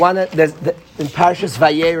In Parshas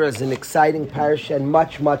Vayera is an exciting parsha and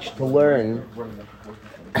much to learn.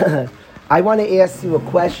 I want to ask you a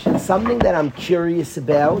question, something that I'm curious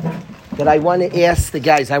about, that I want to ask the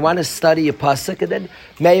guys. I want to study a pasuk, and then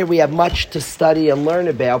Meir, we have much to study and learn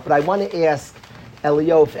about, but I want to ask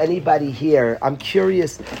Elio, if anybody here, I'm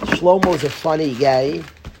curious. Shlomo's a funny guy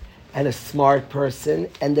and a smart person,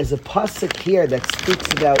 and there's a pasuk here that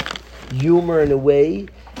speaks about humor in a way.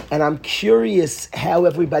 And I'm curious how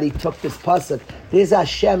everybody took this pasuk. There's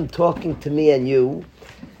Hashem talking to me and you.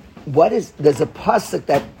 There's a pasuk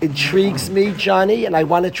that intrigues me, Johnny, and I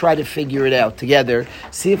want to try to figure it out together.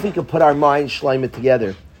 See if we can put our minds shleima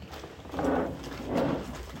together.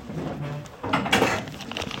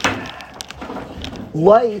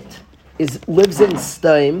 Light lives in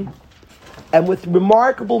Sdaim, and with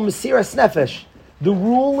remarkable Mesiras Nefesh. The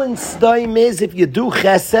rule in Sdaim is if you do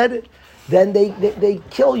chesed, then they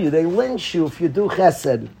kill you, they lynch you if you do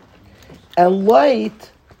chesed. And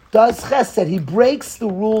Light does chesed. He breaks the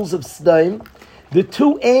rules of Sdaim. The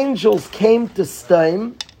two angels came to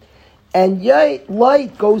Sdaim, and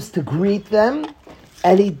Light goes to greet them,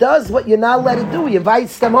 and he does what you're not allowed to do. He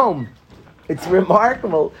invites them home. It's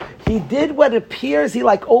remarkable. He did what appears,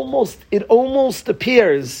 it almost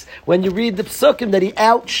appears when you read the Psukim that he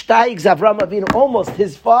outsteigs Avram Avinu. Almost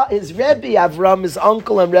his Rebbe Avram, his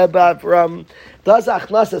uncle and Rebbe Avram, does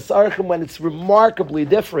Achnasas Archim when it's remarkably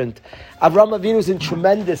different. Avram Avinu is in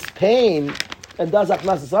tremendous pain and does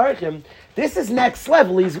Achnasas Archim. This is next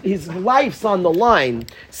level. His life's on the line.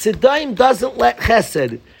 Sdaim doesn't let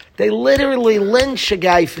chesed. They literally lynch a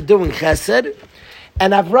guy for doing chesed.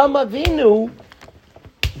 And Avram Avinu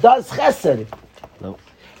does chesed. No.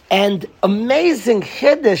 And amazing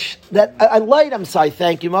chiddush that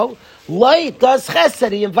thank you, Mo. Light does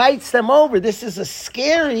chesed. He invites them over. This is a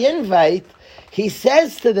scary invite. He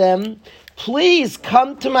says to them, please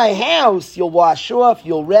come to my house. You'll wash off,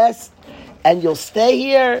 you'll rest, and you'll stay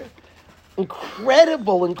here.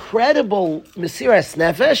 Incredible Mesiras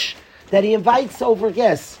Nefesh that he invites over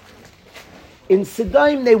guests. In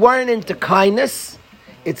Sdaim, they weren't into kindness.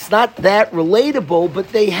 It's not that relatable, but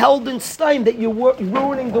they held in Sdaim that you're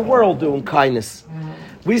ruining the world doing kindness.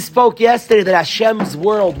 We spoke yesterday that Hashem's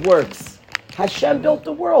world works. Hashem built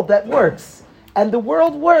the world that works. And the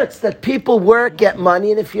world works, that people work, get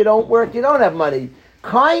money, and if you don't work, you don't have money.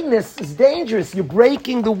 Kindness is dangerous. You're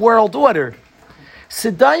breaking the world order.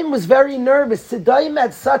 Sdaim was very nervous. Sdaim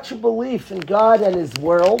had such a belief in God and His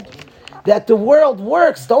world that the world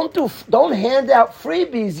works. Don't hand out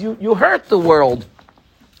freebies. You hurt the world.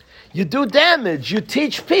 You do damage. You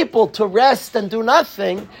teach people to rest and do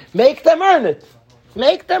nothing. Make them earn it.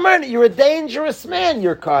 You're a dangerous man,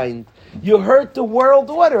 you're kind. You hurt the world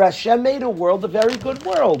order. Hashem made a world, a very good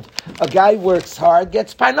world. A guy works hard,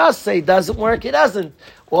 gets parnassah. He doesn't work, he doesn't.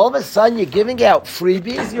 All of a sudden, you're giving out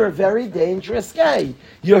freebies. You're a very dangerous guy.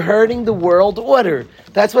 You're hurting the world order.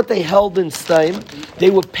 That's what they held in Sdaim. They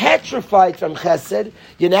were petrified from chesed.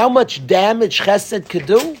 You know how much damage chesed could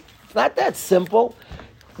do? It's not that simple.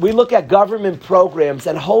 We look at government programs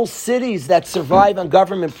and whole cities that survive on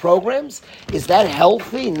government programs. Is that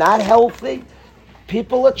healthy? Not healthy?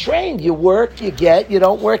 People are trained. You work, you get. You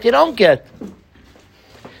don't work, you don't get.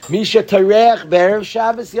 Misha Tarech, Be'erev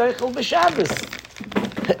Shabbos, Yochel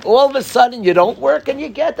B'Shabbos. All of a sudden, you don't work and you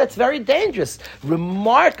get. That's very dangerous.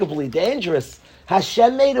 Remarkably dangerous.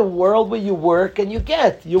 Hashem made a world where you work and you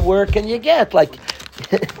get. You work and you get.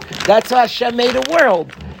 That's how Hashem made a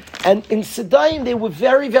world. And in Sdaim, they were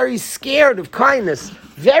very, very scared of kindness.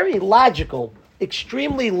 Very logical.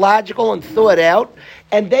 Extremely logical and thought out.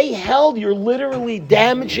 And they held you're literally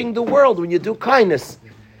damaging the world when you do kindness.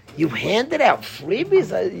 You handed out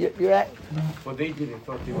freebies? What they did, they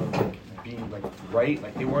thought they were being right.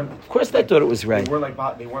 They weren't. Of course, they thought it was right.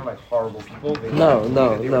 They weren't horrible people.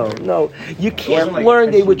 No. You can't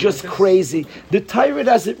learn. They were just crazy. The Torah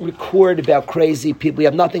doesn't record about crazy people. You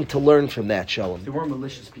have nothing to learn from that, Shalom. They weren't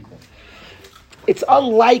malicious people. It's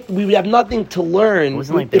unlikely we would have nothing to learn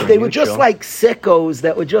if they were just like sickos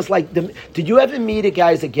that were just like them. Did you ever meet a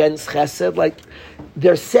guys against chesed?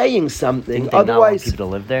 They're saying something. Didn't they not want people to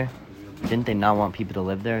live there? Didn't they not want people to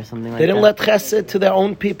live there or something like that? They didn't let chesed to their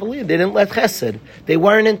own people either. They didn't let chesed. They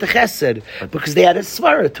weren't into chesed because they had a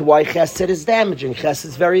svara to why chesed is damaging. Chesed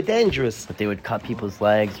is very dangerous. But they would cut people's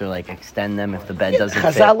legs or extend them if the bed doesn't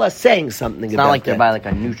fit. Chazal are saying something it's about that. It's not like they're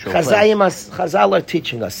by a neutral place. Chazal are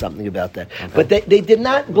teaching us something about that. Okay. But they did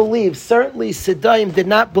not believe, certainly Sdaim did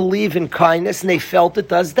not believe in kindness, and they felt it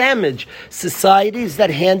does damage. Societies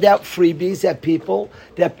that hand out freebies at people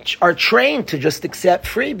that are trained to just accept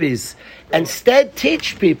freebies. Instead,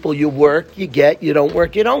 teach people you work, you get, you don't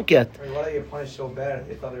work, you don't get. I mean, why they get punished so bad?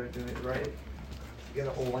 They thought they were doing it right. You get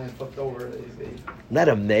a whole land flipped over. Isn't that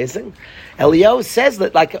amazing? Eliyahu says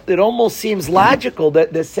that like it almost seems logical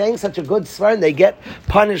that they're saying such a good svar and they get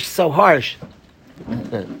punished so harsh.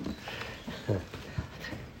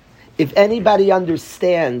 If anybody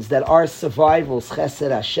understands that our survival is chesed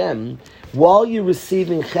Hashem, while you're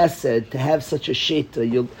receiving chesed, to have such a shita,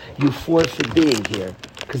 you forfeit being here.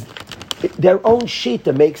 Because their own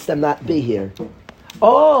shita makes them not be here.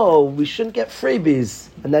 Oh, we shouldn't get freebies.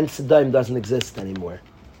 And then Sodom doesn't exist anymore.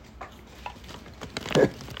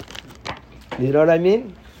 You know what I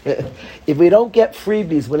mean? If we don't get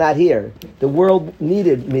freebies, we're not here. The world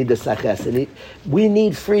needed Midas HaChesed. We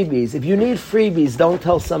need freebies. If you need freebies, don't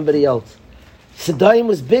tell somebody else. Sodom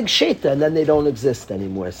was big shita, and then they don't exist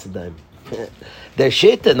anymore, Sodom. They're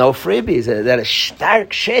shita, no freebies. They're a stark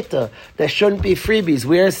shita. There shouldn't be freebies.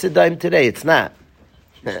 Where is Sodom today? It's not.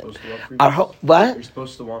 You're supposed to want freebies? What? You're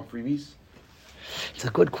supposed to want freebies? It's a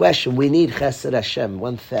good question. We need Chesed Hashem.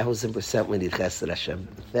 1,000% we need Chesed Hashem.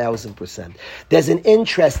 1,000%. There's an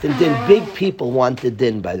interest in din. Big people wanted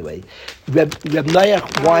din, by the way. Reb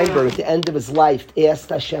Noach Weinberg, at the end of his life, asked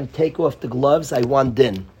Hashem, take off the gloves, I want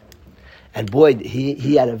din. And boy,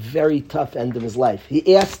 he had a very tough end of his life.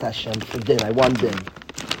 He asked Hashem for din, I want din.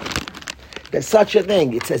 There's such a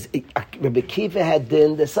thing. It says, Rebbe Kiva had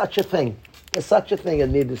din, there's such a thing. There's such a thing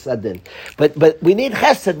in Midas Adin. But we need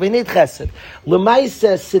chesed,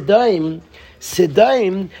 L'maisa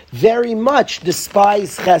Sodom very much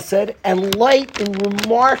despise chesed and light in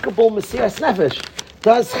remarkable Mesiras Nefesh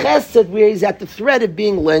does chesed where he's at the threat of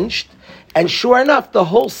being lynched, and sure enough, the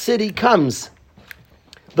whole city comes.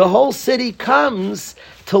 The whole city comes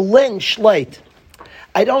to lynch light.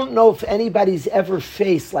 I don't know if anybody's ever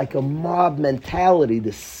faced like a mob mentality,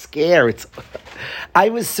 the scare. I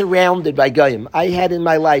was surrounded by goyim. I had in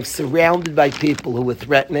my life surrounded by people who were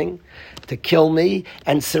threatening to kill me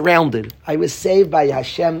and surrounded. I was saved by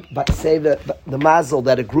Hashem, but saved the mazel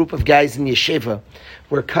that a group of guys in yeshiva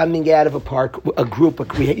were coming out of a park,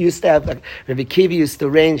 we used to have, Rabbi Kiva used to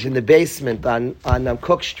arrange in the basement on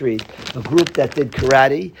Cook Street, a group that did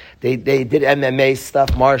karate. They did MMA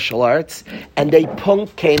stuff, martial arts, and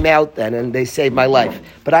punk came out then and they saved my life.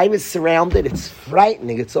 But I was surrounded, it's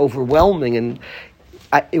frightening, it's overwhelming, and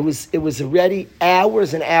it was already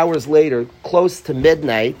hours and hours later, close to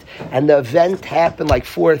midnight, and the event happened like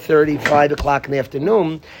 4:30, 5 o'clock in the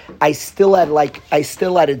afternoon. I still had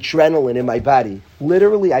adrenaline in my body.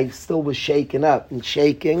 Literally, I still was shaken up and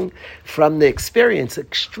shaking from the experience,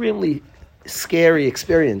 extremely scary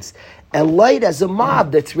experience. And light as a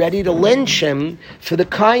mob that's ready to lynch him for the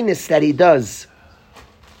kindness that he does.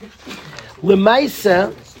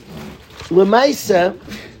 L'maisa,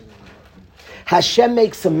 Hashem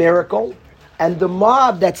makes a miracle, and the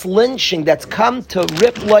mob that's lynching, that's come to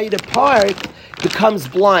rip light apart, becomes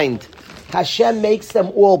blind. Hashem makes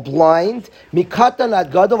them all blind. They couldn't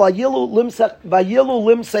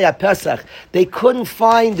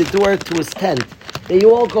find the door to his tent. They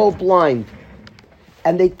all go blind.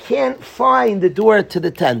 And they can't find the door to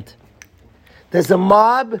the tent. There's a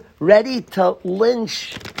mob ready to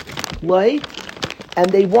lynch light, and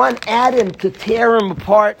they want Adam to tear him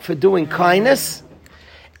apart for doing kindness,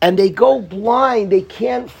 and they go blind, they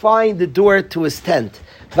can't find the door to his tent.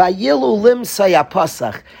 And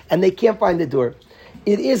they can't find the door.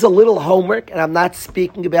 It is a little homework, and I'm not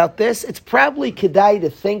speaking about this. It's probably kedai to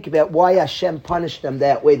think about why Hashem punished them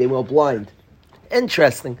that way. They were blind.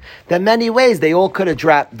 Interesting. There are many ways. They all could have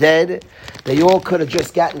dropped dead. They all could have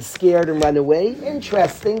just gotten scared and run away.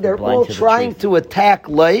 Interesting. They're all trying to attack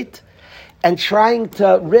light and trying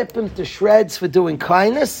to rip him to shreds for doing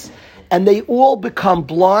kindness, and they all become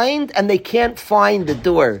blind and they can't find the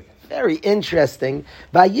door. Very interesting.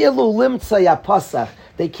 They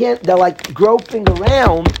can't, they're like groping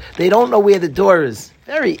around, they don't know where the door is.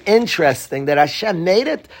 Very interesting that Hashem made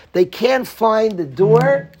it. They can't find the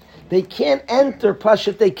door. They can't enter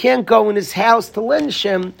Pashat. They can't go in his house to lynch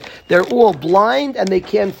him. They're all blind and they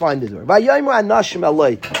can't find the door.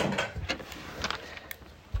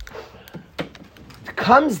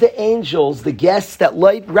 Comes the angels, the guests that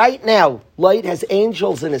light, right now, light has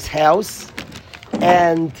angels in his house,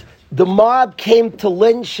 and the mob came to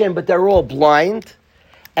lynch him, but they're all blind.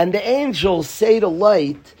 And the angels say to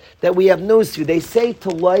light that we have news for you. They say to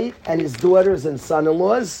light and his daughters and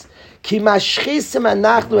son-in-laws, Ki mashchisim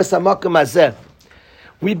anachnu es hamakom hazeh.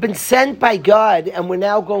 We've been sent by God, and we're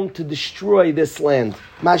now going to destroy this land.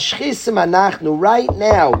 Mashchisim anachnu, right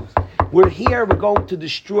now, we're here, we're going to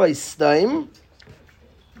destroy Sodom.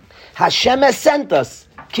 Hashem has sent us.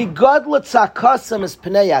 Ki godla tzakasam es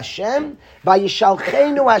pnei Hashem,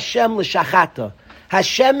 vayishalchenu Hashem l'shachata.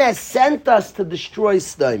 Hashem has sent us to destroy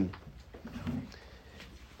Sodom.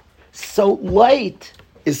 So Light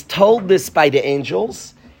is told this by the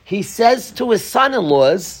angels. He says to his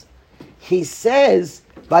son-in-laws, he says,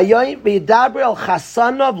 "V'yidaber el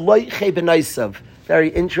chasanov lo yichei b'nosav." Very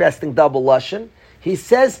interesting double lashon. He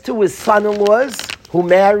says to his son-in-laws who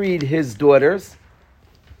married his daughters,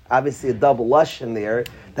 obviously a double lashon there.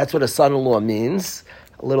 That's what a son-in-law means.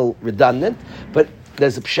 A little redundant, but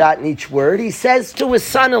there's a pshat in each word. He says to his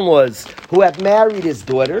son-in-laws who have married his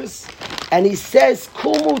daughters, and he says,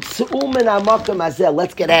 "Kumu tzu'u min hamakom hazeh."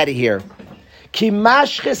 Let's get out of here. Ki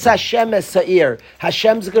mashchis Hashem esa'ir.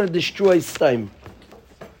 Hashem's going to destroy Sodom.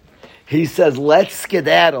 He says, let's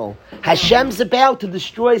skedaddle. Hashem's about to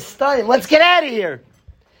destroy Sodom. Let's get out of here.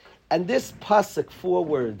 And this pasuk, 4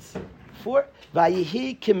 words.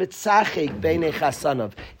 Vayihi kimitzachik beinei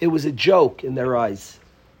chasanov. It was a joke in their eyes.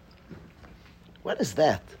 What is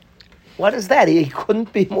that? What is that? He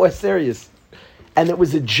couldn't be more serious. And it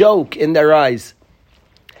was a joke in their eyes.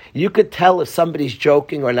 You could tell if somebody's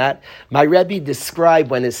joking or not. My Rebbe described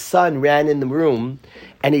when his son ran in the room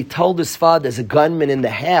and he told his father there's a gunman in the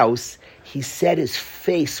house. He said his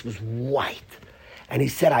face was white. And he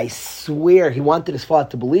said, I swear, he wanted his father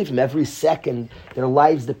to believe him. Every second, their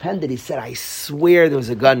lives depended. He said, I swear there was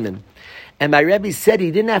a gunman. And my Rebbe said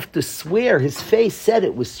he didn't have to swear. His face said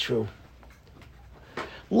it was true.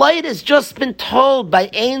 Light has just been told by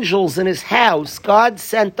angels in his house, God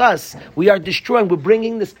sent us. We are destroying. We're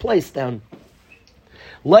bringing this place down.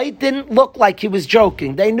 Light didn't look like he was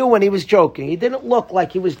joking. They knew when he was joking. He didn't look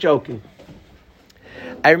like he was joking.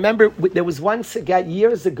 I remember there was once a guy,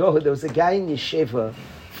 years ago, there was a guy in Yeshiva,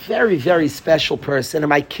 very, very special person, and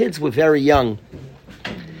my kids were very young.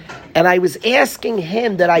 And I was asking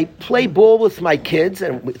him that I play ball with my kids,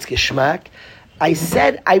 and it's geschmack.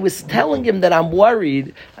 I was telling him that I'm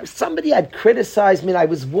worried. Somebody had criticized me, and I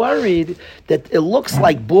was worried that it looks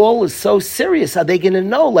like ball is so serious. Are they going to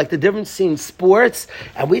know, like, the difference between sports?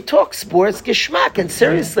 And we talk sports, geschmack, and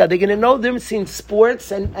seriously, are they going to know the difference between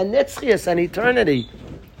sports and nitzchias and eternity?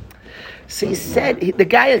 So he said, the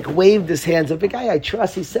guy waved his hands up, the guy I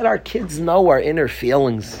trust, he said, our kids know our inner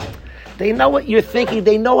feelings. They know what you're thinking.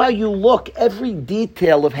 They know how you look, every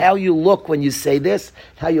detail of how you look when you say this,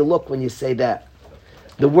 how you look when you say that.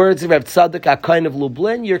 The words of Reb Tzadok HaKohen of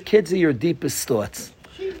Lublin, your kids are your deepest thoughts.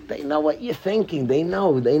 They know what you're thinking. They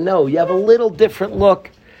know. You have a little different look.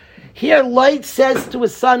 Here, Light says to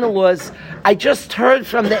his son-in-laws, I just heard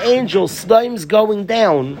from the angel, Sodom's going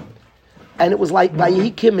down. And it was like,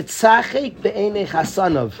 Vayihi kimitzachik be'enei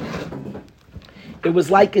chasanov. It was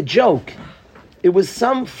like a joke. It was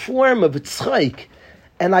some form of tzchok.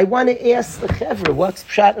 And I want to ask the Chevra, what's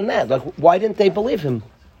pshat in that? Like, why didn't they believe him?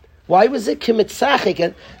 Why was it kimitzachik?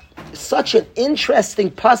 And such an interesting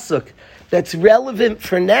pasuk that's relevant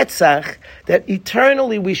for Netzach, that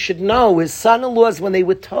eternally we should know. His son-in-laws, when they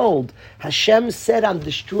were told, Hashem said, I'm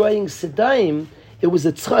destroying Sodom, it was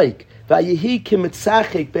a tzchok. Vayihi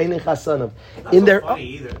kimitzachik beinei chasanov. In their funny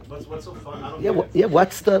either. What's so fun? I don't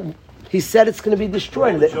What's the? He said it's going to be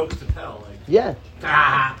destroyed. The jokes to tell. Like, yeah.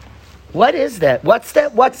 What is that? What's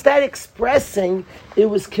that expressing? It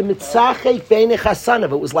was kimitzachik beinei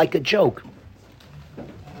chasanov. It was like a joke.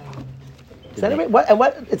 Is that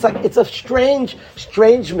right? It's a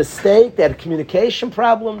strange mistake. They had communication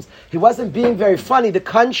problems. He wasn't being very funny. The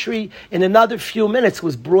country in another few minutes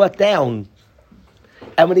was brought down.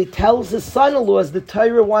 And when he tells his son-in-laws, the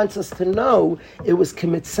Torah wants us to know it was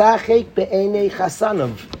kimitzachik be'enei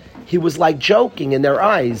chasanov. He was like joking in their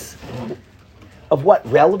eyes. Of what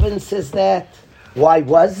relevance is that? Why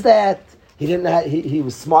was that? He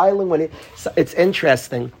was smiling when it's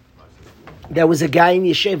interesting. There was a guy in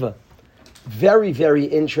yeshiva. Very, very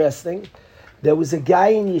interesting. There was a guy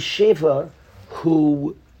in yeshiva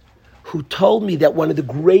who told me that one of the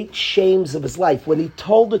great shames of his life, when he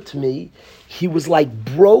told it to me, he was like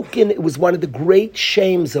broken. It was one of the great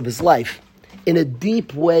shames of his life in a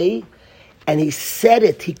deep way. And he said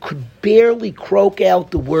it, he could barely croak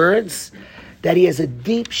out the words, that he has a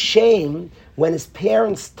deep shame. When his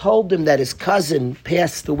parents told him that his cousin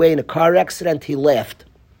passed away in a car accident, he laughed.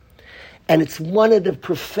 And it's one of the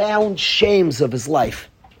profound shames of his life.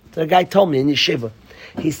 The guy told me in yeshiva.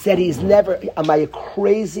 He said am I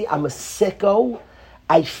crazy? I'm a sicko.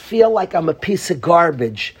 I feel like I'm a piece of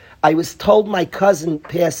garbage. I was told my cousin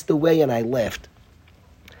passed away and I laughed.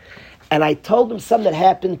 And I told him something that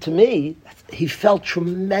happened to me. He felt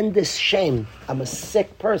tremendous shame. I'm a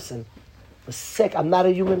sick person. I'm not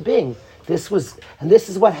a human being. This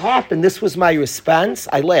is what happened. This was my response.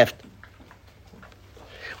 I laughed.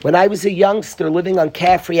 When I was a youngster living on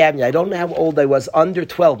Caffrey Avenue, I don't know how old I was, under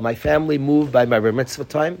 12. My family moved by my bar mitzvah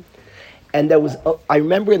time. And there was, I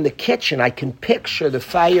remember in the kitchen, I can picture a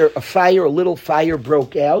little fire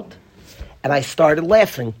broke out. And I started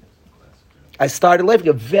laughing. And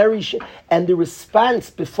the response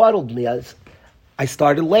befuddled me. I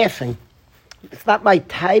started laughing. It's not my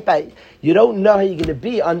type. You don't know how you're going to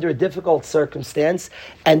be under a difficult circumstance.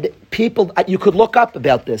 And people, you could look up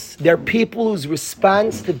about this. There are people whose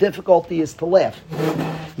response to difficulty is to laugh.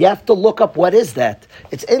 You have to look up what is that.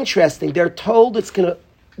 It's interesting. They're told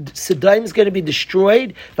Sodom is going to be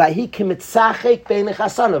destroyed. It's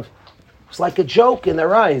like a joke in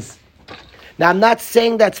their eyes. Now, I'm not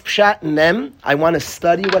saying that's pshat in them. I want to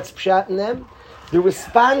study what's pshat in them. The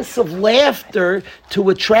response of laughter to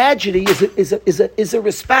a tragedy is a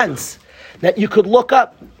response that you could look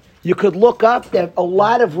up. You could look up. There are a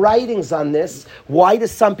lot of writings on this. Why do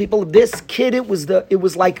some people? This kid, it was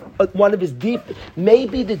like one of his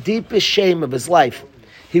maybe the deepest shame of his life.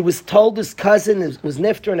 He was told his cousin was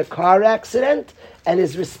nifter in a car accident, and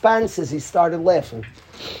his response is he started laughing.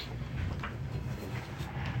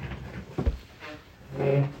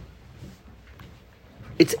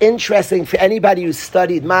 It's interesting for anybody who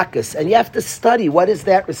studied Makkas, and you have to study what is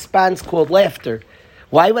that response called laughter.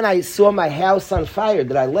 Why when I saw my house on fire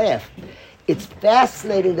did I laugh? It's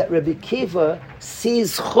fascinating that Rabbi Kiva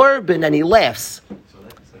sees Churban and he laughs.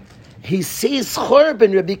 He sees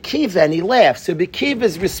Churban, Rabbi Kiva, and he laughs. Rabbi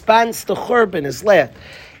Kiva's response to Churban is laugh.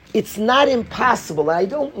 It's not impossible. I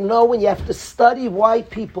don't know when you have to study why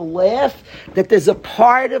people laugh, that there's a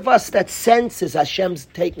part of us that senses Hashem's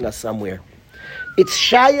taking us somewhere. It's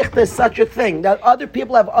shaykh, there's such a thing. Now, other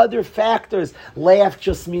people have other factors. Laugh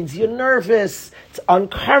just means you're nervous. It's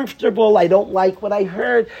uncomfortable. I don't like what I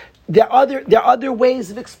heard. There are other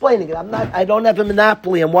ways of explaining it. I don't have a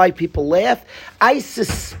monopoly on why people laugh. I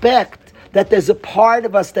suspect that there's a part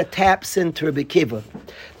of us that taps into Rabbi Kiva.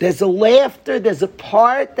 There's a laughter, there's a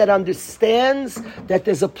part that understands that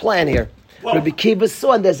there's a plan here. Whoa. Rabbi Kiva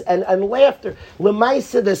saw, and laughter.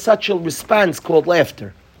 L'maisa, there's such a response called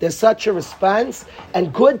laughter. There's such a response,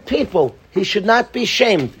 and good people, he should not be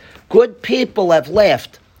shamed. Good people have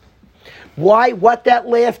laughed. Why? What that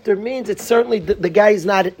laughter means? It's certainly the guy is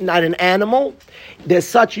not an animal. There's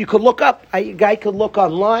such, you could look up. A guy could look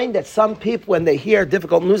online that some people, when they hear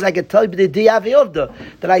difficult news, I could tell you the Diaviyovda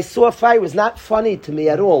that I saw fire was not funny to me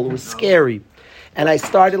at all. It was scary, and I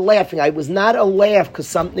started laughing. I was not a laugh because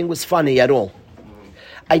something was funny at all.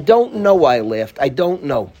 I don't know why I laughed. I don't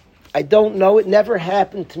know. It never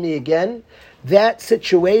happened to me again. That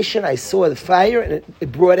situation, I saw the fire and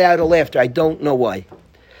it brought out a laughter. I don't know why.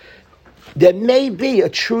 There may be a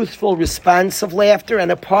truthful response of laughter and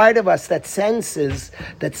a part of us that senses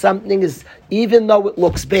that something is, even though it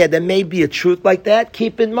looks bad, there may be a truth like that.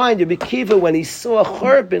 Keep in mind, Rabbi Kiva, when he saw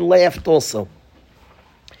Churban, laughed also.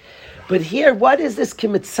 But here, what is this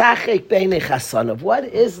kimitzachek beinei chasanav? What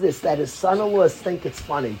is this that his son-in-laws think it's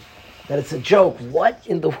funny? That it's a joke. What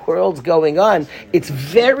in the world's going on? It's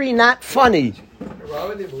very not funny. Why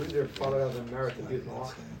would they believe their father has a merit to be in the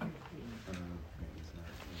law?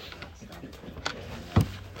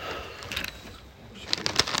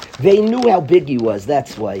 They knew how big he was,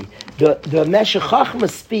 that's why. The Meshech Chochmah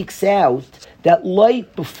speaks out that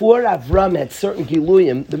light before Avram had certain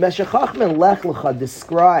Giluyim. The Meshech Chochmah in Lech Lecha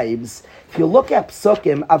describes, if you look at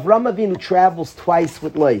Psukim, Avram Avinu travels twice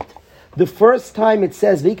with light. The first time it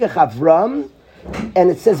says Vikach Avram,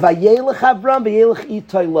 and it says Vayelech Avram, Vayelech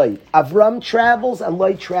Itay light. Avram travels and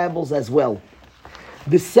light travels as well.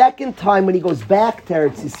 The second time when he goes back to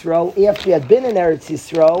Eretz Yisrael, after he had been in Eretz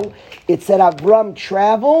Yisrael, it said Avram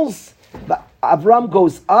travels, but Avram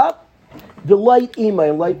goes up, the light Imay,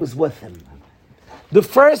 and light was with him. The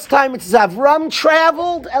first time it says Avram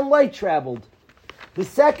traveled and light traveled. The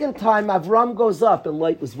second time Avram goes up and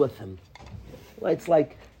light was with him. It's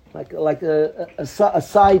like a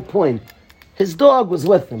side point. His dog was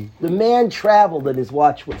with him. The man traveled and his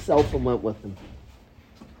watch itself and went with him.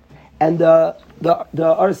 And the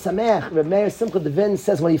Or Sameach, Reb Meir Simcha Devin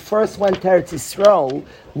says when he first went to Eretz Yisrael,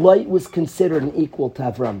 light was considered an equal to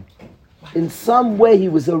Avram. In some way he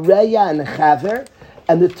was a Reya and a Chaver,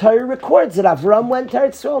 and the Torah records that Avram went to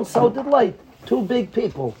Eretz Yisrael and so did light. Two big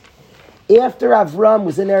people. After Avram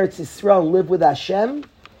was in Eretz Yisrael and lived with Hashem,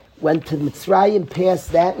 went to Mitzrayim,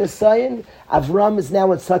 passed that Nisayan, Avram is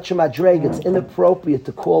now in such a madreg, it's inappropriate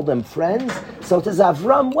to call them friends. So it says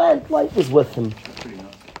Avram went, light was with him.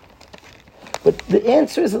 But the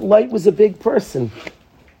answer is that light was a big person.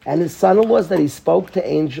 And his son-in-laws that he spoke to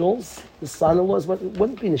angels, his son-in-laws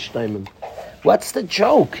wouldn't be Nishtaimim. What's the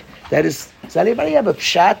joke? Does anybody have a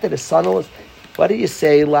pshat that his son-in-laws... What do you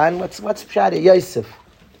say, Lan? What's Pshat Yosef?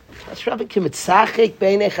 What's Rabbi Kimitzachik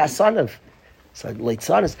Beinei Chasanav? It's like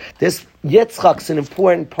Leitzanis. This Yitzchak's an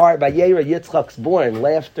important part. By Yeira, Yitzchak's born.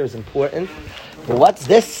 Laughter is important. But what's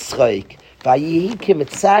this schayk? By Yehi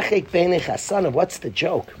Kimitzachik Beinei Chasanav. What's the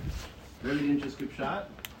joke? Really didn't just give shot?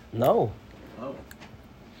 No. Oh.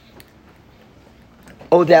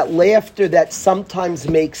 Oh, that laughter that sometimes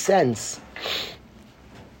makes sense.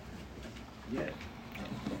 Yeah.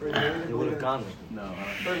 It would have gone. No.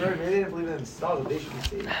 Maybe they didn't believe in Stalin. They should be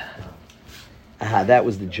saved. That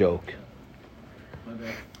was the joke. My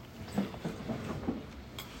bad.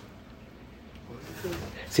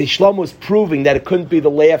 See, Shlomo was proving that it couldn't be the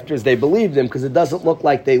laughters they believed in because it doesn't look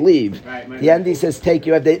like they leave. Right, The end he says, take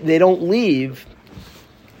you. They don't leave.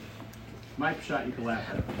 My shot you can laugh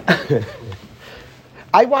at.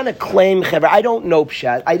 I want to claim, Chaver, I don't know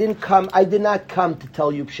Pshat. I did not come to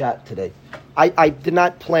tell you Pshat today. I did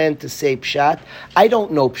not plan to say Pshat. I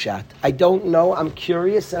don't know Pshat. I don't know. I'm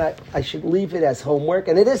curious, and I should leave it as homework,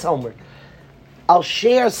 and it is homework. I'll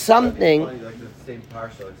share something. Like the same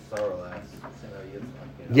parsha, like Sarah last.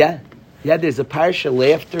 Yeah, there's a parsha,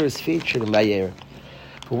 laughter is featured in Vayera.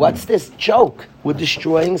 But what's this joke? We're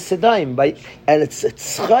destroying Sedom, and it's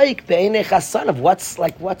tzchaik beinei chasanav. What's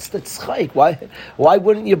the tzchaik? Why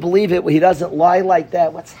wouldn't you believe it? He doesn't lie like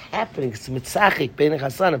that. What's happening? It's mitzachik beinei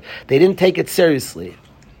chasanav. They didn't take it seriously.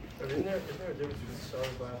 Isn't there a difference between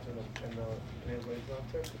Sarah's laughter and Naomi's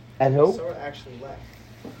laughter? And who? Sarah actually left.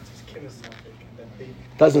 It's just Kimisachik that they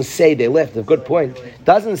Doesn't say they left. A good point.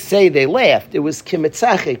 Doesn't say they laughed. It was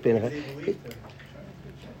kimitzachik beinei. believed her.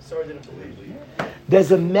 Sarah didn't believe.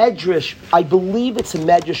 There's a medrash. I believe it's a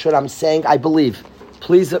medrash. What I'm saying, I believe.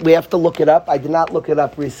 Please, we have to look it up. I did not look it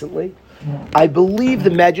up recently. I believe the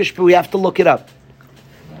medrash, but we have to look it up.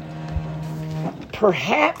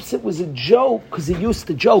 Perhaps it was a joke because he used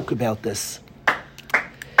to joke about this.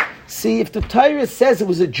 See, if the Torah says it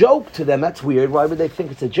was a joke to them, that's weird. Why would they think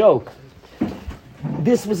it's a joke?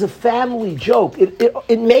 This was a family joke.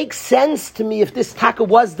 It makes sense to me if this taka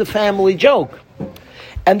was the family joke.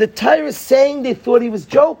 And the Torah is saying they thought he was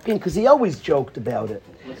joking because he always joked about it.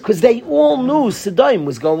 Because they all knew Sedom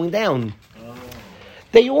was going down.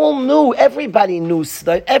 They all knew, everybody knew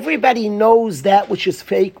Sedom. Everybody knows that which is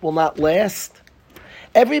fake will not last.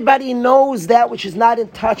 Everybody knows that which is not in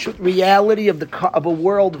touch with reality of a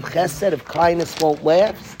world of chesed, of kindness, won't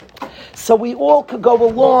last. So we all could go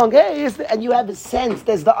along, and you have a sense.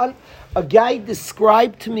 A guy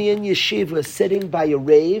described to me in yeshiva sitting by a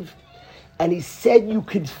rave, and he said you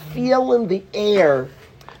could feel in the air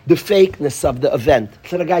the fakeness of the event.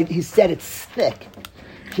 So the guy, he said it's thick.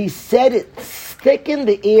 He said it's thick in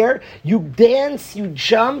the air. You dance, you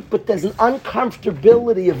jump, but there's an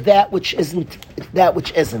uncomfortability of that which isn't.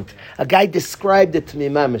 A guy described it to me,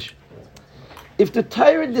 mamish. If the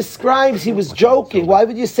Torah describes he was joking, why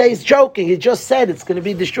would you say he's joking? He just said it's going to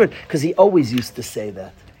be destroyed. Because he always used to say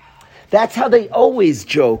that. That's how they always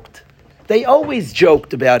joked. They always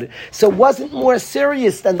joked about it. So it wasn't more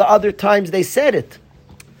serious than the other times they said it.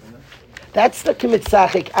 That's the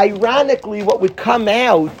kimitzachik. Ironically, what would come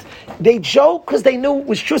out, they joke because they knew it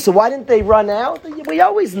was true. So why didn't they run out? We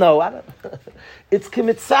always know. It's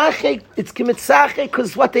kimitzachik. It's kimitzachik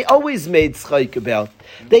because what they always made tzchaik about.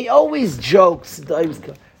 They always joked.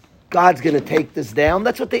 God's going to take this down.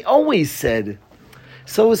 That's what they always said.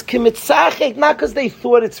 So it was kimitzachik, not because they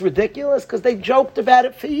thought it's ridiculous, because they joked about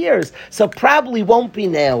it for years. So probably won't be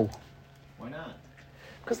now. Why not?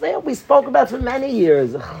 Because we spoke about it for many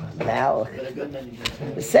years. Now,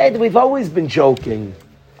 they say that we've always been joking.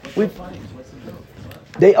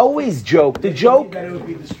 They always joke. The joke That it would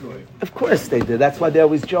be destroyed. Of course they did. That's why they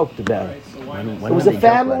always joked about it. So why not? It was a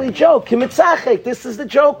family joke. Kimitzachik. This is the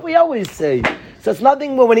joke we always say. So it's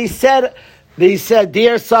nothing more when he said,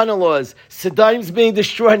 dear son-in-laws, Sedom's being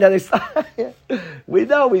destroyed. Now we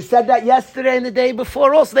know. We said that yesterday and the day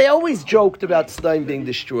before also. They always joked about Sedom being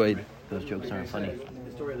destroyed. Those jokes aren't funny.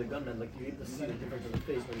 The story of the gunman, like you hate to see the difference in the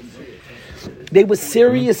face when you see it. They were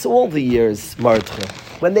serious all the years, Martha.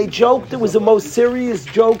 When they joked, it was the most serious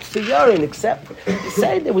jokes to Yarin, except to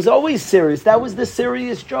say it was always serious. That was the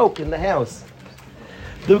serious joke in the house.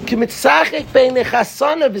 The kimitzachik beinei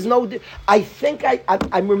chasanav is no. I think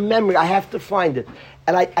I'm remembering. I have to find it,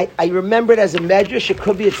 and I remember it as a medrash. It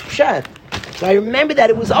could be it's pshat. So I remember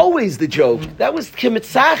that it was always the joke. That was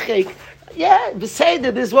kimitzachik. Yeah,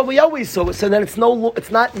 Beseder, this is what we always saw. So then it's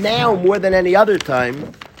not now more than any other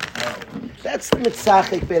time. That's the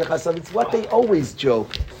mitzachik beinei chasanav. It's what they always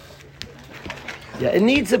joke. Yeah, it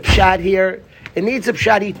needs a pshat here. It needs a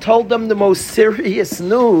pshat. He told them the most serious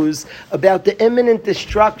news about the imminent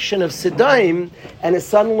destruction of Sodom, and his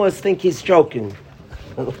son-in-laws think he's joking.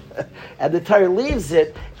 And the Torah leaves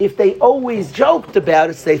it. If they always joked about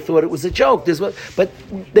it, they thought it was a joke. But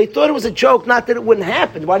they thought it was a joke, not that it wouldn't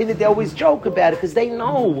happen. Why did they always joke about it? Because they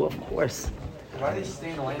know, of course. Why are they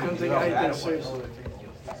staying away?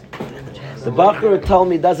 The Bachar told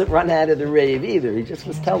me doesn't run out of the rave either. He just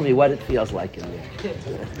was telling me what it feels like in there.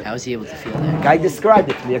 How was he able to feel that? A guy described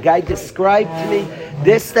it to me. A guy described to me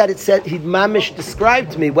this, that it said, he'd mamish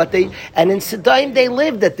described to me what they, and in Sodom they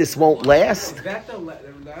lived that this won't last. Is that the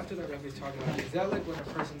laughter that Rabbi's talking about? Is that like when a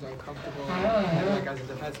person's uncomfortable, and like as a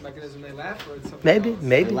defense mechanism they laugh, or it's something Maybe, else?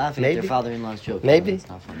 maybe, They're laughing at their father-in-law's joke. Maybe. It's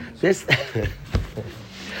not funny. This.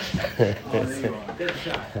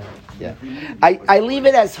 Yeah, I leave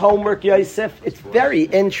it as homework, Yosef. It's very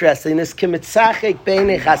interesting. This kimitzachek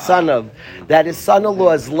beinei chasanov, that his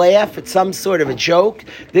son-in-laws laugh at some sort of a joke.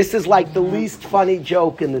 This is like the least funny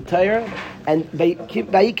joke in the Torah. And by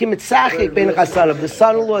kimitzachek beinei chasanov, the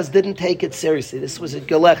son-in-laws didn't take it seriously. This was a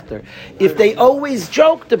gelechter. If they always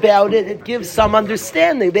joked about it, it gives some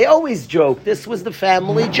understanding. They always joke. This was the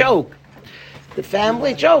family joke. The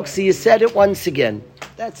family joke. So you said it once again.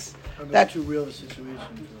 That's too real a situation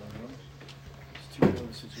for them. It's too real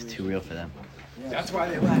a situation. It's too real for them. That's why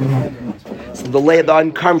they laugh. so the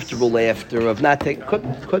uncomfortable laughter of not taking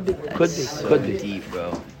could be. Deep,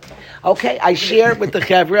 bro. Okay, I share it with the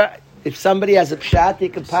chevra. If somebody has a pshat, they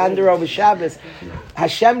can ponder over Shabbos.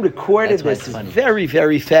 Hashem recorded That's why this. it's It's funny. very,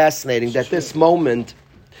 very fascinating that this moment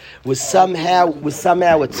was somehow a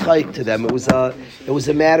tzchaik to them. It was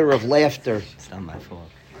a matter of laughter. It's not my fault.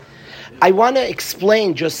 I want to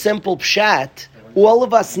explain just simple pshat. All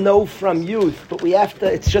of us know from youth, but we have to.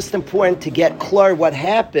 It's just important to get clear what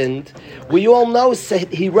happened. We all know. So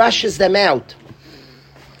he rushes them out,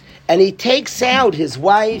 and he takes out his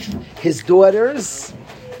wife, his daughters,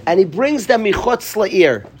 and he brings them michutz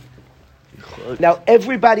la'ir. Now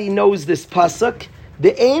everybody knows this pasuk.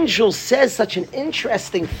 The angel says such an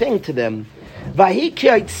interesting thing to them. When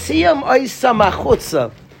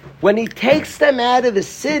he takes them out of the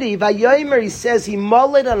city, Vayomer, he says,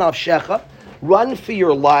 "Himolet anavshecha, run for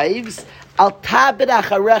your lives. Al tabed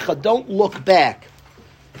acharecha, don't look back.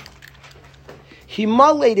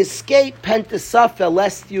 Himolet, escape pentasafa,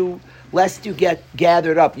 lest you get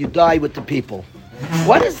gathered up, you die with the people."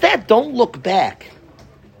 What is that? Don't look back.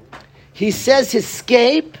 He says,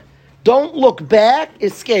 escape. Don't look back.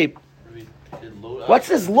 Escape. What's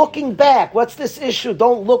this looking back? What's this issue?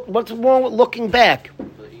 Don't look. What's wrong with looking back?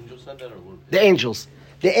 The angels.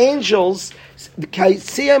 The angels,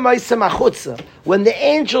 when the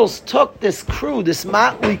angels took this crew, this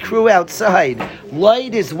motley crew outside,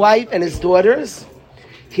 Lloyd, his wife, and his daughters,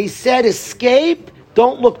 he said, escape,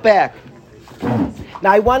 don't look back.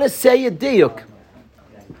 Now I want to say a diuk.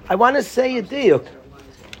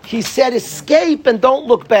 He said, escape and don't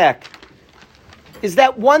look back. Is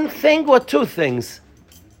that one thing or two things?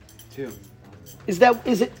 Two. Is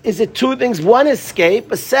it two things? One,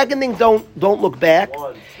 escape. A second thing, don't look back.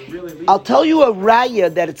 I'll tell you a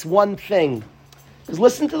raya that it's one thing. Because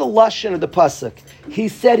listen to the lashon of the pasuk. He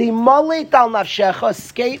said, "Himaleit al nafshecha,"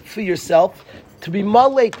 escape for yourself. To be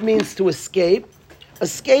maleit means to escape.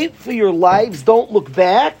 Escape for your lives. Don't look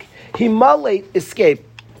back. Himaleit, escape.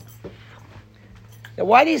 Now,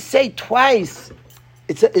 why do you say twice?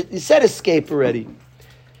 You said escape already.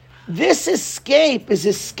 This escape is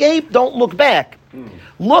escape, don't look back.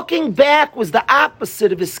 Looking back was the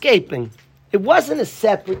opposite of escaping. It wasn't a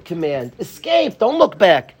separate command. Escape, don't look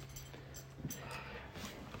back.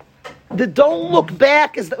 The don't look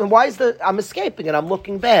back is, I'm escaping and I'm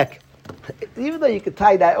looking back. Even though you could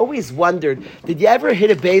tie that, I always wondered, did you ever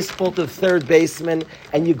hit a baseball to the third baseman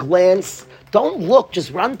and you glance? Don't look,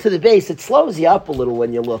 just run to the base. It slows you up a little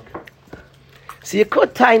when you look. So you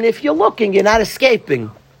could tie, and if you're looking, you're not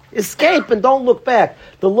escaping. Escape and don't look back.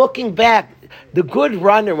 The looking back, the good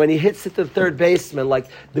runner, when he hits it to the third baseman, like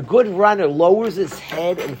the good runner lowers his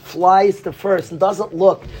head and flies to first and doesn't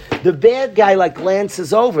look. The bad guy like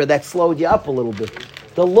glances over, that slowed you up a little bit.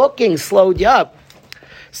 The looking slowed you up.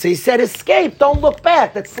 So he said, escape, don't look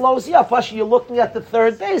back. That slows you up. Plus you're looking at the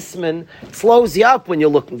third baseman. It slows you up when you're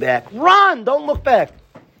looking back. Run, don't look back.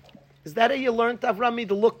 Is that how you learned, Avrami?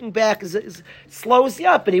 The looking back slows you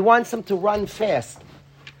up, and he wants him to run fast.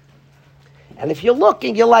 And if you're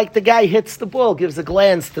looking, you're like the guy hits the ball, gives a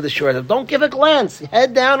glance to the short. Don't give a glance.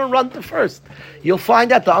 Head down and run to first. You'll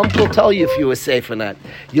find out. The ump will tell you if you were safe or not.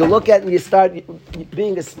 You look at it and you start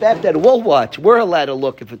being a spectator. We'll watch. We're allowed to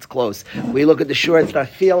look if it's close. We look at the short, start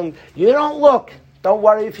feeling. You don't look. Don't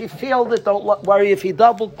worry if you feel it. Don't worry if he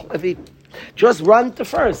double. Just run to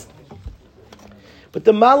first. But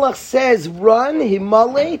the Malach says, run,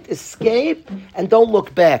 himalate, escape, and don't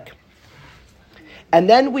look back. And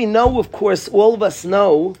then we know, of course, all of us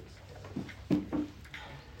know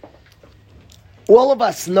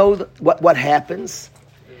what happens.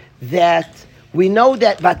 That we know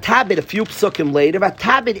that Vatabit, a few psukim later,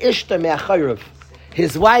 Vatabit ishta me'achayrav.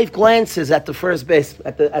 His wife glances at the first base,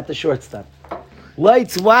 at the shortstop.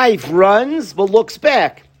 Light's wife runs, but looks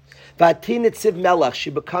back. Vatinitziv melach, she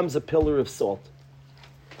becomes a pillar of salt.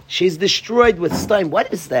 She's destroyed with Sdaim.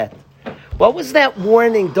 What is that? What was that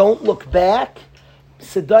warning? Don't look back.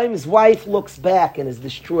 Sdaim's wife looks back and is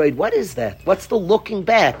destroyed. What is that? What's the looking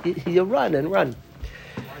back? You run and run.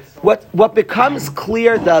 What becomes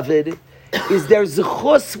clear, David, is their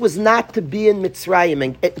zechus was not to be in Mitzrayim,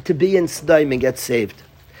 and to be in Sdaim and get saved.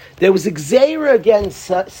 There was a gzeira against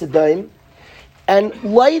Sdaim, and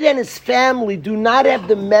Lot and his family do not have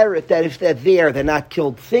the merit that if they're there, they're not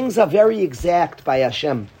killed. Things are very exact by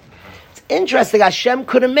Hashem. It's interesting, Hashem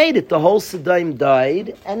could have made it. The whole Sdaim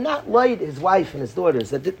died, and not Lot, his wife and his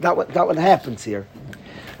daughters. That's what happens here.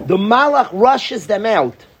 The Malach rushes them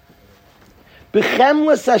out.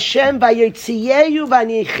 B'chemlas Hashem v'yotziyehu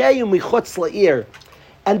v'anichehu michutz la'ir.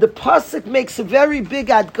 And the pasuk makes a very big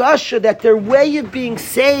adgasha that their way of being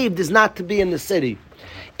saved is not to be in the city.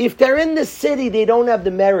 If they're in the city, they don't have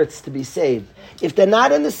the merits to be saved. If they're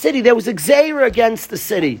not in the city, there was a gzeira against the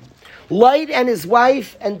city. Lot and his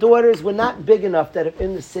wife and daughters were not big enough that if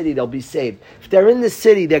in the city they'll be saved. If they're in the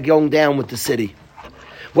city, they're going down with the city.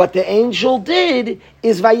 What the angel did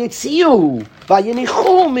is vayitziyu,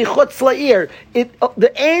 vayinichu michutz la'ir.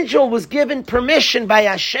 The angel was given permission by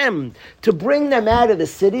Hashem to bring them out of the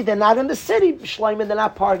city. They're not in the city, Shlomo, they're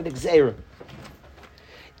not part of the Gzeira.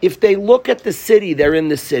 If they look at the city, they're in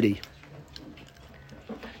the city.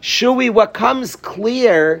 Shui, what comes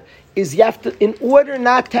clear is you have to, in order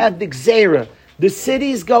not to have the Gzeira, the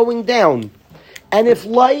city's going down. And if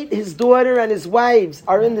Lot, his daughter, and his wives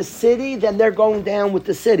are in the city, then they're going down with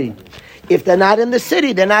the city. If they're not in the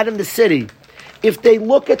city, they're not in the city. If they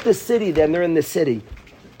look at the city, then they're in the city.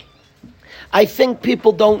 I think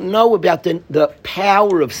people don't know about the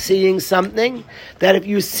power of seeing something, that if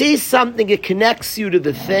you see something, it connects you to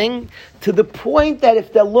the thing, to the point that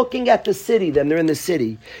if they're looking at the city, then they're in the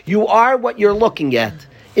city. You are what you're looking at.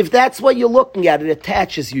 If that's what you're looking at, it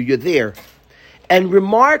attaches you, you're there. And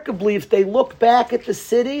remarkably, if they look back at the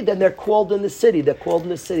city, then they're called in the city. They're called in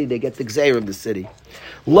the city. They get the gzeir of the city.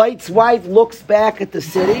 Lot's wife looks back at the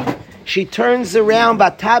city. She turns around.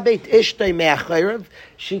 Batabet ishtay me'achayrav.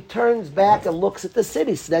 She turns back and looks at the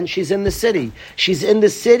city. So then she's in the city. She's in the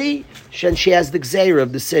city, and she has the gzeir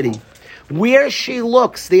of the city. Where she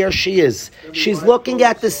looks, there she is. She's looking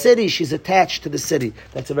at the city. She's attached to the city.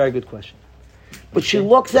 That's a very good question. But she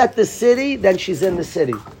looks at the city, then she's in the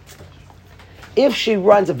city. If she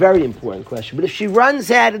runs, a very important question, but if she runs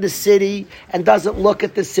out of the city and doesn't look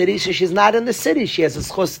at the city, so she's not in the city, she has a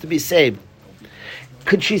schus to be saved.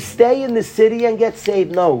 Could she stay in the city and get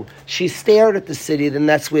saved? No. She stared at the city, then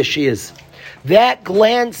that's where she is. That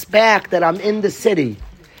glance back that I'm in the city,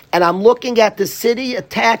 and I'm looking at the city,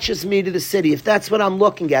 attaches me to the city. If that's what I'm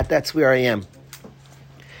looking at, that's where I am.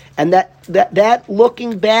 And that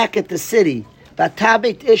looking back at the city,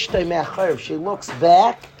 she looks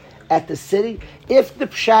back at the city. If the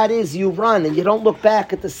pshat is you run and you don't look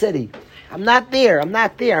back at the city, I'm not there, I'm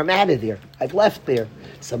out of there, I've left there.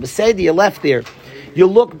 So Beseda, you left there. You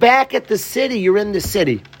look back at the city, you're in the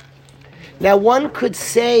city. Now one could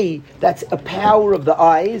say that's a power of the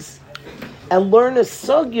eyes and learn a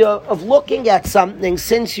sugya of looking at something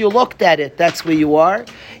since you looked at it, that's where you are.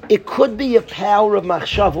 It could be a power of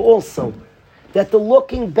machshav also, that the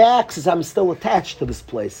looking back says I'm still attached to this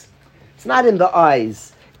place. It's not in the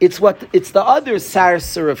eyes. It's the other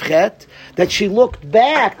sarser of Chet, that she looked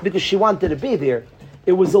back because she wanted to be there.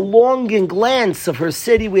 It was a longing glance of her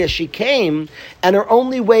city where she came, and her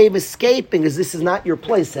only way of escaping is this is not your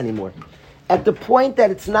place anymore. At the point that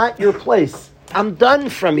it's not your place, I'm done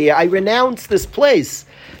from here. I renounce this place.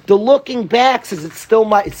 The looking back says it's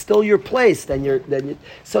still your place.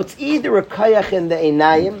 So it's either a kayach in the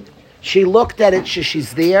einayim. She looked at it,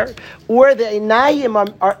 she's there, or the einayim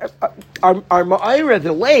are ma'ira,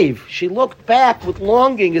 the lave. She looked back with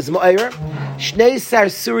longing as ma'ira. Shnei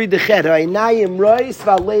sarsuri dechet, einayim rois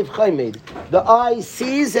v'alev chaymed. The eye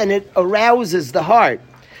sees and it arouses the heart.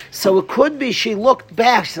 So it could be she looked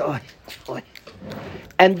back, so,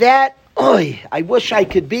 and that, I wish I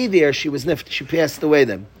could be there. She passed away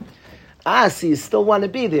then. So you still want to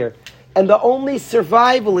be there. And the only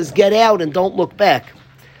survival is get out and don't look back.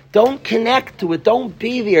 Don't connect to it. Don't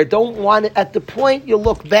be there. Don't want it. At the point you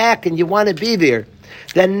look back and you want to be there,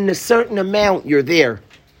 then in a certain amount you're there.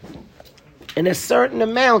 In a certain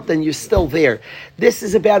amount, then you're still there. This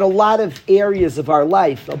is about a lot of areas of our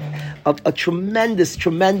life, of a tremendous,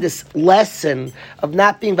 tremendous lesson of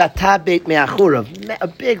not being vatabet me'achurav. A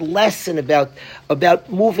big lesson about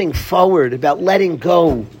moving forward, about letting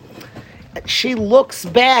go. She looks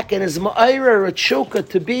back and is ma'ira or chuka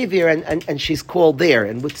to be there, and she's called there.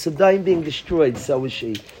 And with Sodom being destroyed, so is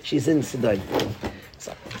she. She's in Sodom.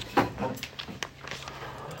 So.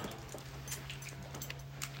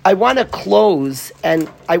 I want to close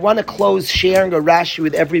sharing a Rashi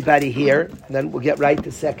with everybody here, and then we'll get right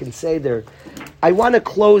to second Seder. I want to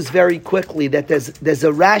close very quickly that there's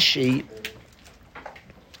a Rashi.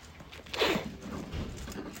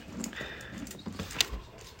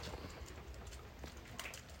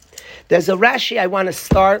 There's a Rashi I want to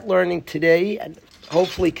start learning today, and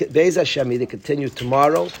hopefully Be'ez Hashem to continue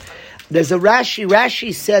tomorrow. There's a Rashi.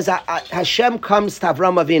 Rashi says Hashem comes to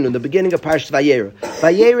Avram Avinu in the beginning of Parashat Vayera.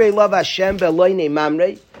 Vayera love Hashem be'loinei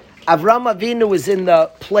Mamre. Avram Avinu is in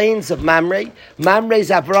the plains of Mamre. Mamre is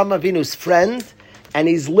Avram Avinu's friend, and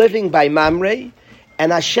he's living by Mamre.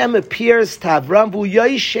 And Hashem appears to Avram.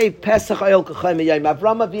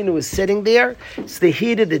 Avram Avinu is sitting there. It's the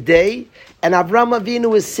heat of the day, and Avram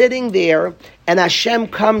Avinu is sitting there, and Hashem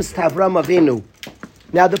comes to Avram Avinu.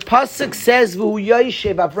 Now the pasuk says, "V'hu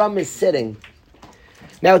yoshev," Avram is sitting.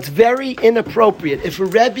 Now it's very inappropriate. If a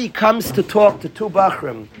Rebbe comes to talk to two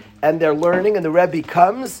Bachrim and they're learning, and the Rebbe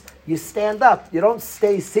comes, you stand up. You don't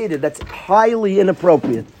stay seated. That's highly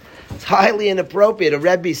inappropriate. It's highly inappropriate. A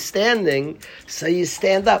Rebbe's standing, so you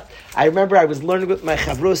stand up. I remember I was learning with my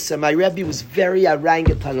Chavrus, and my Rebbe was very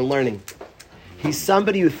orangutan in learning. He's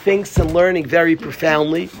somebody who thinks and learning very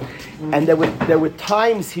profoundly, and there were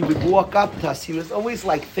times he would walk up to us. He was always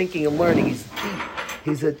like thinking and learning. He's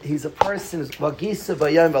deep. He's a person who's vagisa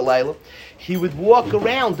b'yom v'layla. He would walk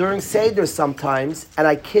around during Seder sometimes, and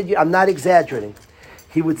I kid you, I'm not exaggerating.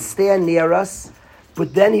 He would stand near us,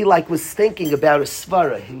 but then he was thinking about a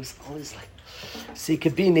svara. He was always like, so he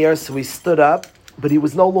could be near us, so he stood up, but he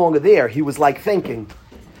was no longer there. He was thinking.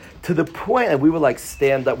 To the point, and we would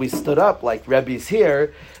stand up. We stood up like Rebbe's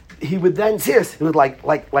here. He would then see us. He would like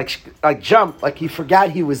jump, like he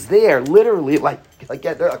forgot he was there. Literally, what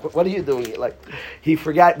are you doing here? He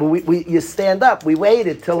forgot. But you stand up. We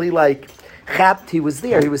waited till he chapped. He was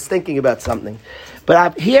there. He was thinking about something.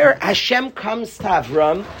 But here Hashem comes to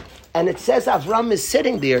Avram, and it says Avram is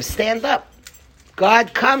sitting there. Stand up.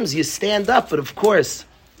 God comes. You stand up. But of course,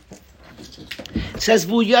 it says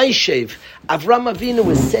V'hu yoshev. Avram Avinu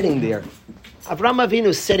is sitting there. Avram Avinu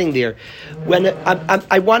is sitting there. When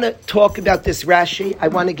I want to talk about this Rashi, I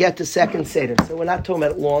want to get to second Seder, so we're not talking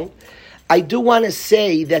about it long. I do want to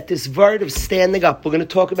say that this word of standing up, we're going to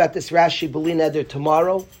talk about this Rashi B'li Neder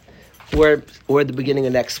tomorrow, or the beginning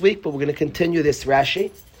of next week, but we're going to continue this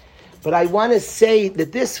Rashi. But I want to say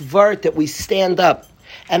that this word that we stand up,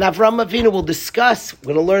 and Avram Avinu will discuss,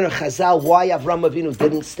 we're going to learn in Chazal why Avram Avinu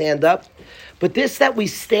didn't stand up. But this that we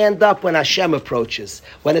stand up when Hashem approaches,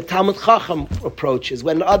 when a Talmud Chacham approaches,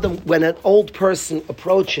 when an old person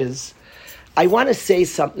approaches, I want to say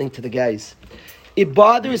something to the guys. It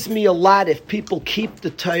bothers me a lot if people keep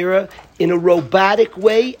the Torah in a robotic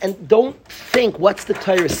way and don't think, what's the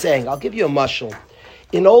Torah saying? I'll give you a mashal.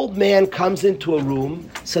 An old man comes into a room,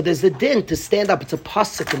 so there's a din to stand up. It's a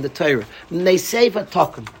pasuk in the Torah. And they say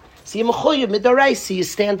v'tokim. So you mechuyev midaraisi, you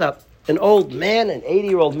stand up. An old man, an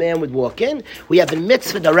 80-year-old man would walk in. We have a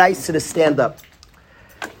mitzvah daraisa to stand up.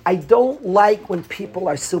 I don't like when people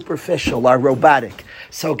are superficial, are robotic.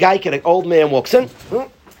 So an old man walks in,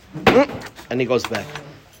 and he goes back.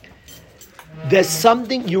 There's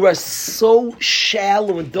something, you are so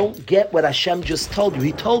shallow and don't get what Hashem just told you.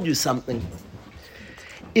 He told you something.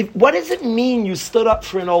 What does it mean you stood up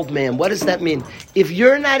for an old man? What does that mean? If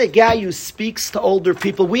you're not a guy who speaks to older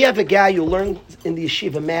people, we have a guy who learned in the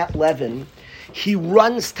yeshiva, Matt Levin. He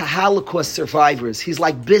runs to Holocaust survivors. He's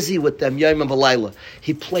busy with them, Yom V'Layla.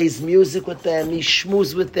 He plays music with them, he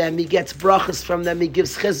shmooze with them, he gets brachas from them, he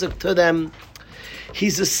gives chizuk to them.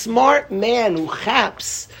 He's a smart man who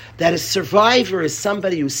chaps that a survivor is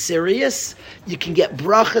somebody who's serious. You can get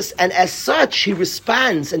brachas, and as such, he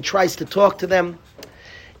responds and tries to talk to them.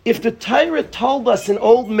 If the Torah told us an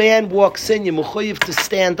old man walks in, you're mechuyev to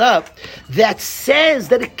stand up, that says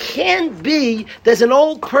that it can't be, there's an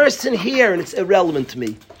old person here and it's irrelevant to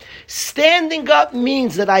me. Standing up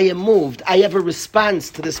means that I am moved. I have a response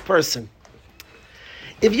to this person.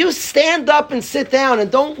 If you stand up and sit down and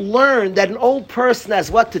don't learn that an old person has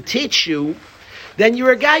what to teach you, then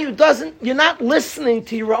you're a guy who you're not listening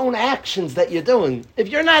to your own actions that you're doing. If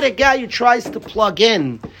you're not a guy who tries to plug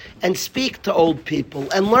in and speak to old people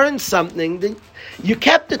and learn something, then you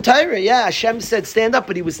kept the Torah. Yeah, Hashem said stand up,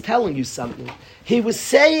 but he was telling you something. He was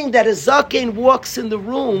saying that a zaken walks in the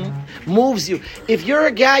room, moves you. If you're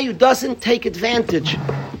a guy who doesn't take advantage,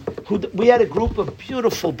 we had a group of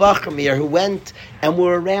beautiful Bachrim here who went and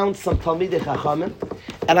were around some Talmidei Chachamim,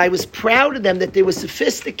 and I was proud of them that they were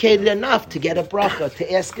sophisticated enough to get a bracha,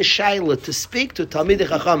 to ask a shaila, to speak to Talmidei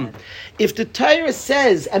Chachamim. If the Torah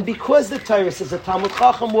says, and because the Torah says a Talmud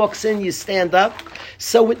Chacham walks in, you stand up,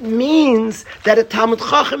 so it means that a Talmud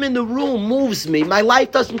Chacham in the room moves me. My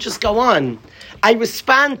life doesn't just go on. I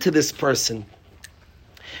respond to this person.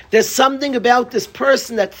 There's something about this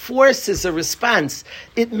person that forces a response.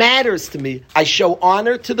 It matters to me. I show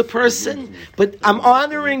honor to the person, but I'm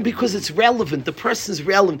honoring because it's relevant. The person's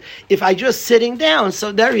relevant. If I just sitting down,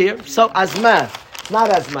 so they're here. So Azma, not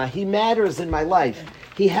Azma. He matters in my life.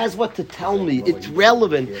 He has what to tell me. It's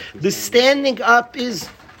relevant. The standing up is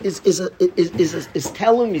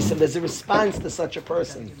telling me something. There's a response to such a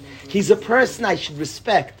person. He's a person I should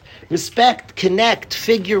respect. Respect, connect,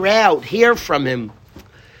 figure out, hear from him.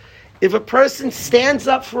 If a person stands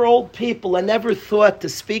up for old people and never thought to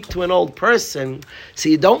speak to an old person, so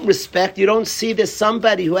you don't respect, you don't see there's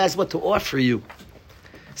somebody who has what to offer you.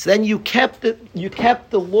 So then you kept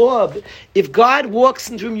the law. If God walks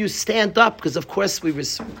into the room, you stand up, because of course we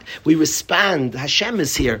respond. Hashem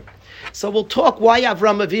is here. So we'll talk why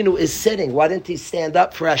Avram Avinu is sitting. Why didn't he stand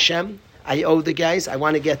up for Hashem? I owe the guys. I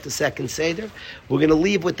want to get the second Seder. We're going to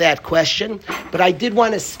leave with that question. But I did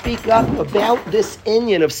want to speak up about this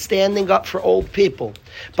inyan of standing up for old people.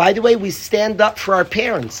 By the way, we stand up for our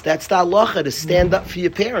parents. That's the halacha, to stand up for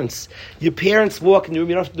your parents. Your parents walk in the room.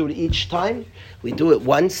 You don't have to do it each time. We do it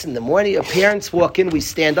once in the morning. Your parents walk in, we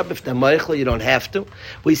stand up. If they're meichel, you don't have to.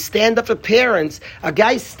 We stand up for parents. A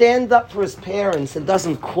guy stands up for his parents and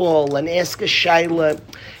doesn't call and ask a shaila.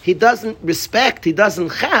 He doesn't respect, he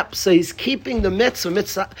doesn't chap, so he's keeping the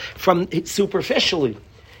mitzvah from superficially.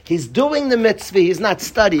 He's doing the mitzvah, he's not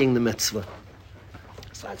studying the mitzvah.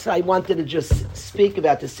 So that's why I wanted to just speak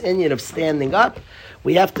about this inyan of standing up.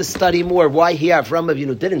 We have to study more why here Avram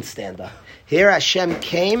Avinu didn't stand up. Here Hashem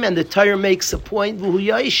came and the Torah makes a point, V'hu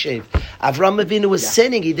yoshev. Avram Avinu was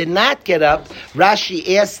sinning, he did not get up.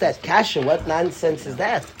 Rashi asked that kasha, what nonsense is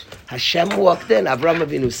that? Hashem walked in, Avram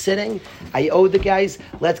Avinu sitting. I owe the guys.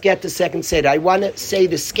 Let's get to second Seder. I want to say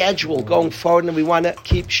the schedule going forward, and we want to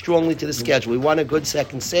keep strongly to the schedule. We want a good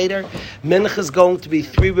second Seder. Mincha is going to be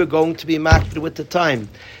 3. We're going to be marked with the time.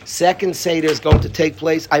 Second Seder is going to take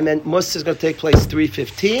place. Musa is going to take place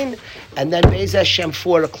 3:15, and then Be'ez Hashem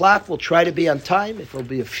 4 o'clock. We'll try to be on time. It will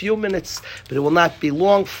be a few minutes, but it will not be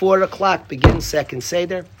long. 4 o'clock begins second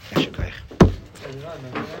Seder.